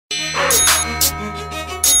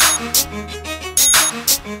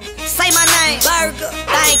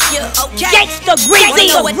Gangsta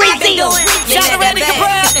Greasy. Shout out Randy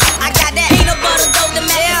Cabral. I got that peanut butter dope, the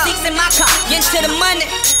master seats in my car. Get to the money.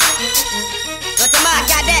 I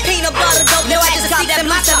got that peanut butter dope, the master seats in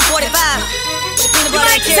my 745. Peanut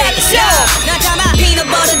butter and carrot. Now I'm talking about peanut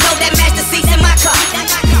butter dope, that master seats in my car.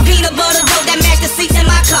 Peanut butter dope, that master seats in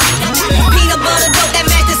my car. Peanut butter dope, that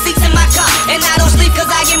master seats in my car. And I don't sleep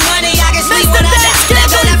cause I get money, I can sleep when I die. Let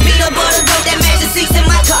go that peanut butter dope, that master seats in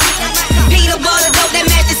my car. Peanut butter dope, that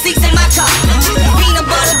master seats in my car. Peanut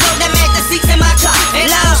butter dope, that master seats in my car. And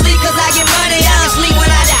I don't sleep cause I get money, I can sleep when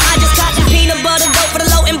I die. I just caught some peanut butter dope for the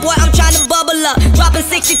low and boy, I'm trying to bubble up. Dropping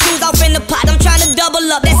 62s off in the pot, I'm trying to double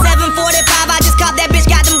up. That 745, I just caught that bitch,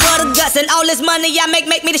 got them butter guts. And all this money I make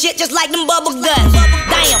me the shit just like them bubble guts.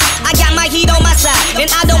 Damn, I got my heat on my side. And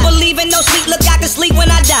I don't believe in no sleep, look I can sleep when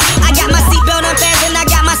I die. I got my seatbelt unfastened, I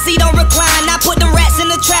got my seat on recline. I put the rats in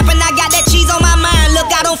the trap and I got that cheese on my mind. Look,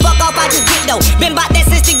 I don't fuck off, I just get though. Been bout that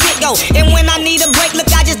since the get-go. And when I need a break, look,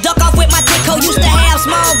 I just duck off with my tick-ho. Used to have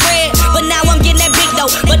small bread, but now I'm getting that big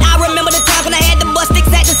though. But I remember the times when I had the bus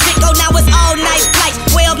sticks at the sicko. Now it's all night flights,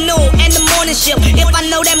 12 noon and the morning shift. If I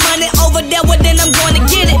know that money over there, well then I'm going to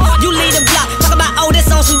get it. You lead the block, talk about oh this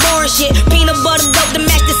on some boring shit. Peanut butter dope, the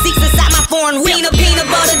match the seats inside my foreign whip. Peanut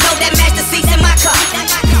butter dope, that match the seats in my car.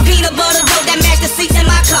 Peanut butter dope, that match the seats in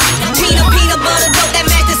my car. Peanut butter dope, that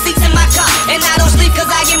match the seats in my car. And I don't sleep cause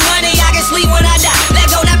I get money, I can sleep when I die. Let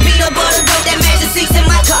go that peanut butter dope, that match the seats in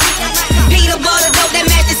my car. Peanut butter dope, that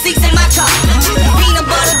match the seats in my car. Peanut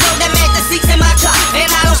butter dope, that match the seats in my car. And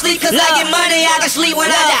I don't sleep cause I get money, I can sleep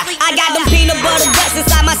when I die. I got them peanut butter guts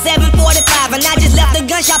inside my 745. And I just left the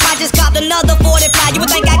gun shop, I just copped another 45. You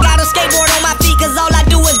would think I got a skateboard